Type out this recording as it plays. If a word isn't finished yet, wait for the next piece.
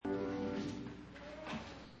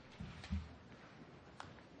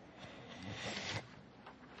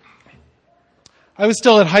I was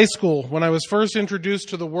still at high school when I was first introduced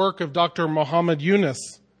to the work of Dr. Muhammad Yunus,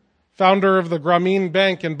 founder of the Grameen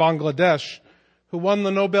Bank in Bangladesh, who won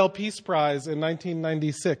the Nobel Peace Prize in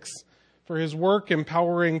 1996 for his work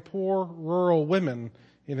empowering poor rural women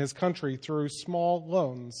in his country through small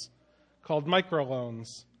loans called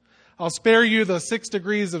microloans. I'll spare you the 6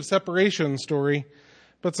 degrees of separation story,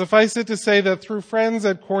 but suffice it to say that through friends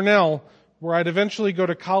at Cornell, where I'd eventually go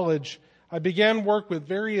to college, I began work with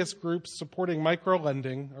various groups supporting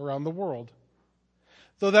microlending around the world.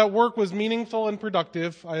 Though that work was meaningful and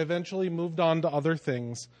productive, I eventually moved on to other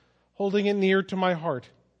things, holding it near to my heart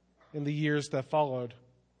in the years that followed.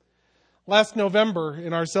 Last November,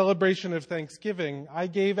 in our celebration of Thanksgiving, I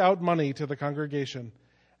gave out money to the congregation,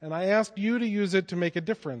 and I asked you to use it to make a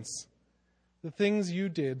difference. The things you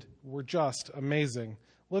did were just amazing.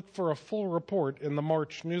 Look for a full report in the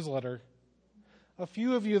March newsletter. A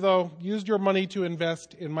few of you, though, used your money to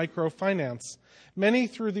invest in microfinance, many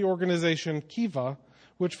through the organization Kiva,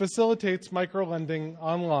 which facilitates microlending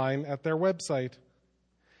online at their website.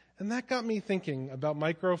 And that got me thinking about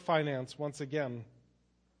microfinance once again.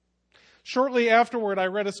 Shortly afterward, I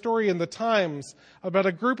read a story in the Times about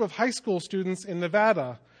a group of high school students in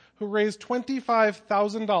Nevada who raised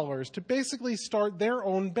 $25,000 to basically start their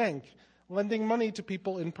own bank, lending money to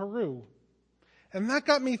people in Peru. And that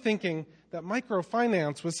got me thinking that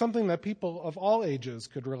microfinance was something that people of all ages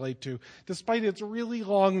could relate to. Despite its really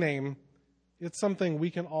long name, it's something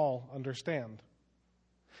we can all understand.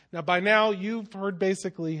 Now, by now, you've heard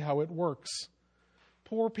basically how it works.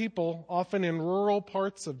 Poor people, often in rural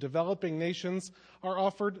parts of developing nations, are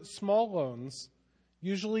offered small loans,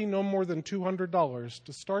 usually no more than $200,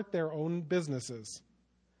 to start their own businesses.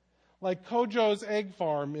 Like Kojo's egg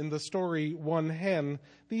farm in the story One Hen,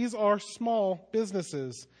 these are small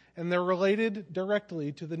businesses, and they're related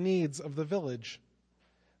directly to the needs of the village.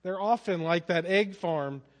 They're often, like that egg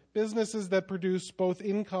farm, businesses that produce both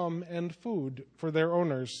income and food for their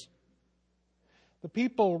owners. The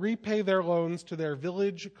people repay their loans to their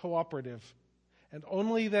village cooperative, and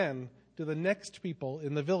only then do the next people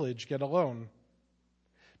in the village get a loan.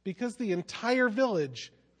 Because the entire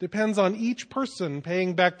village depends on each person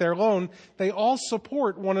paying back their loan, they all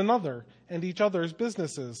support one another and each other's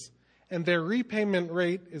businesses, and their repayment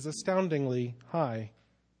rate is astoundingly high.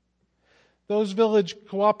 Those village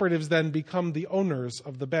cooperatives then become the owners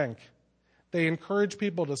of the bank. They encourage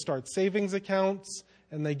people to start savings accounts,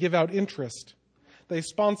 and they give out interest. They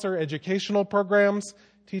sponsor educational programs,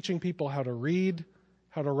 teaching people how to read,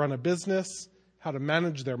 how to run a business, how to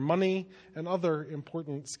manage their money, and other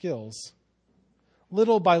important skills.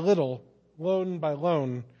 Little by little, loan by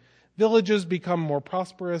loan, villages become more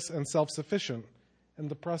prosperous and self-sufficient, and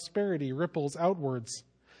the prosperity ripples outwards.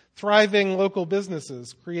 Thriving local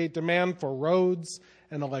businesses create demand for roads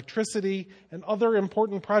and electricity and other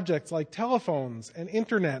important projects like telephones and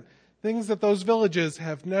internet, things that those villages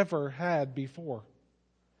have never had before.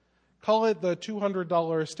 Call it the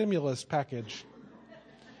 $200 stimulus package.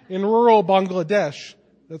 In rural Bangladesh,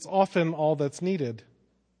 that's often all that's needed.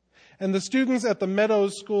 And the students at the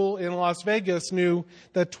Meadows School in Las Vegas knew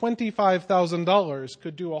that $25,000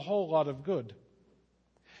 could do a whole lot of good.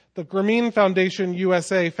 The Grameen Foundation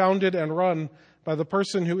USA, founded and run by the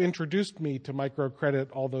person who introduced me to microcredit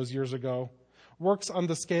all those years ago, works on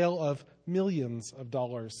the scale of millions of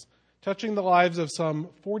dollars, touching the lives of some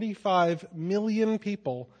 45 million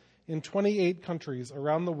people in 28 countries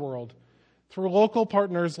around the world through local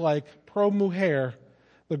partners like Pro Mujer,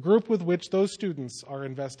 the group with which those students are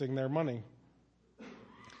investing their money.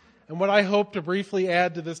 And what I hope to briefly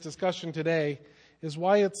add to this discussion today is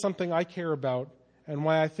why it's something I care about and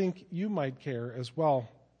why I think you might care as well.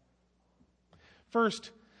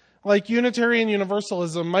 First, like Unitarian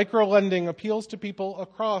Universalism, microlending appeals to people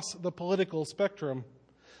across the political spectrum.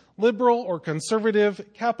 Liberal or conservative,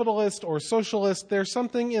 capitalist or socialist, there's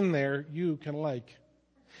something in there you can like.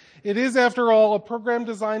 It is, after all, a program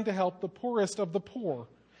designed to help the poorest of the poor,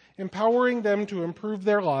 empowering them to improve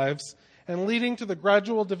their lives and leading to the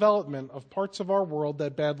gradual development of parts of our world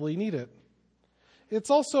that badly need it.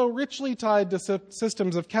 It's also richly tied to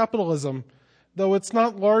systems of capitalism, though it's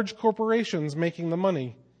not large corporations making the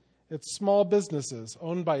money. It's small businesses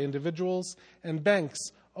owned by individuals and banks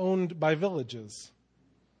owned by villages.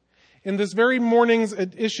 In this very morning's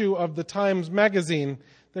issue of the Times Magazine,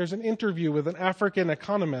 there's an interview with an African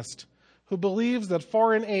economist who believes that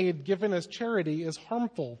foreign aid given as charity is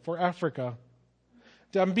harmful for Africa.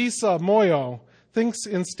 Dambisa Moyo thinks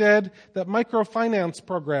instead that microfinance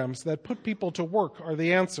programs that put people to work are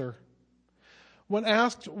the answer. When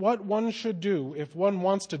asked what one should do if one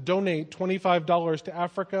wants to donate $25 to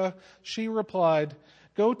Africa, she replied,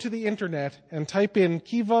 go to the internet and type in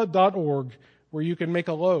kiva.org, where you can make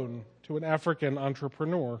a loan to an African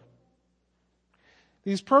entrepreneur.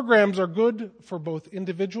 These programs are good for both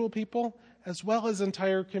individual people as well as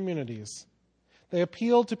entire communities. They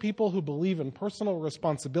appeal to people who believe in personal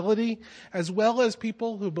responsibility as well as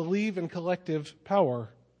people who believe in collective power.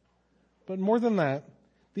 But more than that,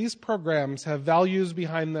 these programs have values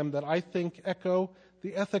behind them that I think echo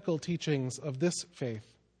the ethical teachings of this faith.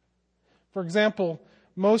 For example,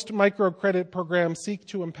 most microcredit programs seek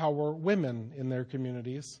to empower women in their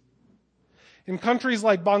communities. In countries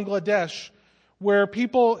like Bangladesh, where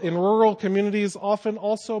people in rural communities often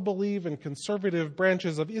also believe in conservative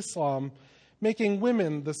branches of Islam, making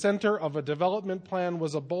women the center of a development plan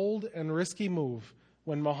was a bold and risky move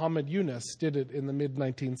when Muhammad Yunus did it in the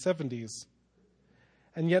mid-1970s.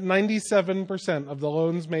 And yet 97% of the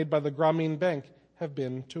loans made by the Grameen Bank have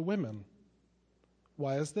been to women.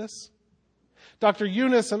 Why is this? Dr.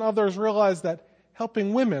 Yunus and others realized that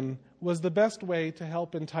helping women was the best way to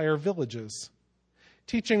help entire villages.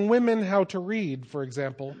 Teaching women how to read, for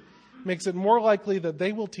example, makes it more likely that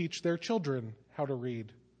they will teach their children how to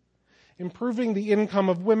read. Improving the income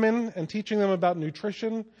of women and teaching them about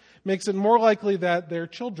nutrition makes it more likely that their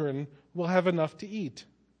children will have enough to eat.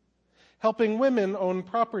 Helping women own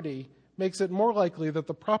property makes it more likely that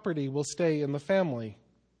the property will stay in the family.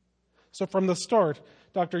 So from the start,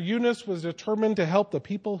 Dr. Yunus was determined to help the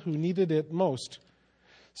people who needed it most.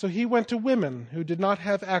 So he went to women who did not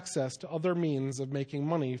have access to other means of making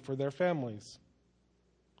money for their families.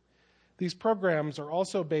 These programs are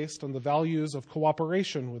also based on the values of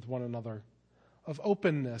cooperation with one another, of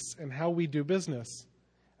openness in how we do business,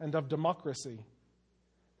 and of democracy.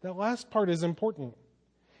 That last part is important.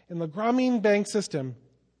 In the Grameen Bank system,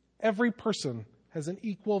 every person has an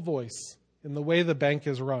equal voice in the way the bank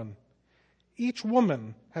is run. Each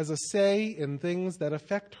woman has a say in things that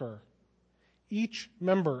affect her. Each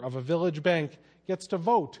member of a village bank gets to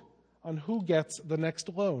vote on who gets the next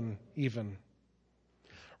loan, even.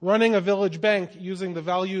 Running a village bank using the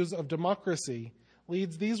values of democracy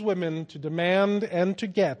leads these women to demand and to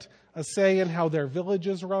get a say in how their village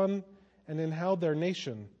is run and in how their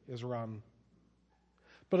nation is run.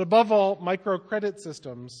 But above all, microcredit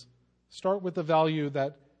systems start with the value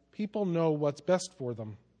that people know what's best for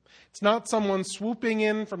them. It's not someone swooping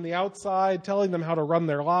in from the outside, telling them how to run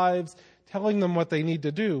their lives, telling them what they need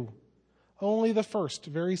to do. Only the first,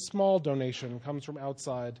 very small donation comes from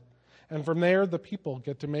outside, and from there the people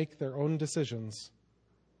get to make their own decisions.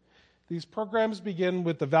 These programs begin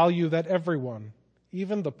with the value that everyone,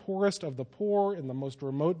 even the poorest of the poor in the most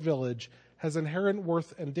remote village, has inherent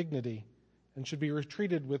worth and dignity and should be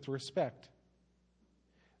treated with respect.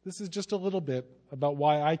 This is just a little bit about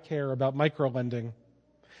why I care about microlending.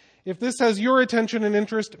 If this has your attention and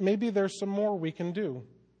interest, maybe there's some more we can do.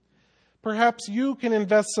 Perhaps you can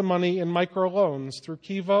invest some money in microloans through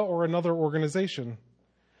Kiva or another organization.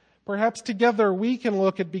 Perhaps together we can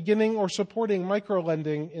look at beginning or supporting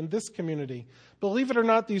microlending in this community. Believe it or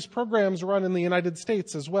not, these programs run in the United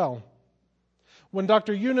States as well. When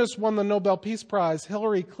Dr. Yunus won the Nobel Peace Prize,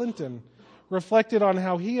 Hillary Clinton reflected on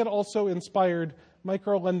how he had also inspired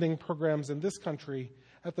microlending programs in this country.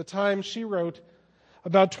 At the time, she wrote,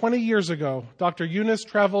 "About 20 years ago, Dr. Yunus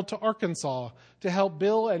traveled to Arkansas to help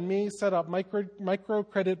Bill and me set up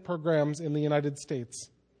microcredit programs in the United States."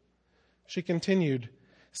 She continued,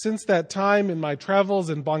 "Since that time, in my travels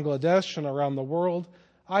in Bangladesh and around the world,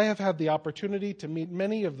 I have had the opportunity to meet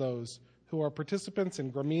many of those who are participants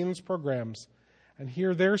in Grameen's programs and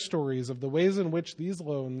hear their stories of the ways in which these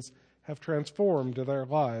loans have transformed their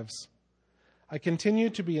lives. I continue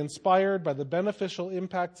to be inspired by the beneficial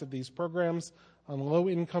impacts of these programs on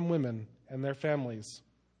low-income women and their families."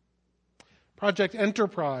 Project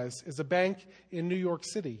Enterprise is a bank in New York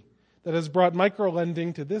City that has brought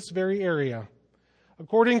microlending to this very area.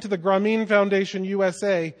 According to the Grameen Foundation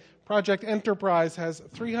USA, Project Enterprise has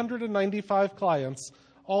 395 clients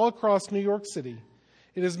all across New York City.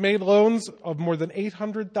 It has made loans of more than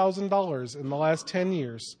 $800,000 in the last 10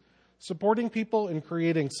 years, supporting people in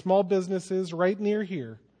creating small businesses right near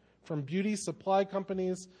here, from beauty supply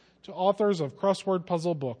companies to authors of crossword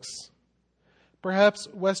puzzle books. Perhaps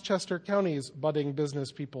Westchester County's budding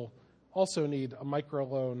business people also need a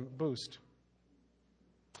microloan boost.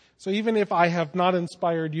 So even if I have not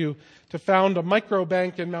inspired you to found a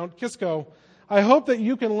microbank in Mount Kisco, I hope that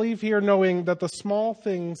you can leave here knowing that the small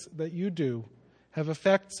things that you do have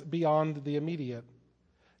effects beyond the immediate.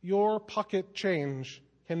 Your pocket change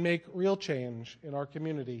can make real change in our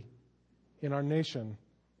community, in our nation,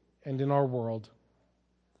 and in our world.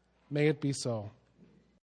 May it be so.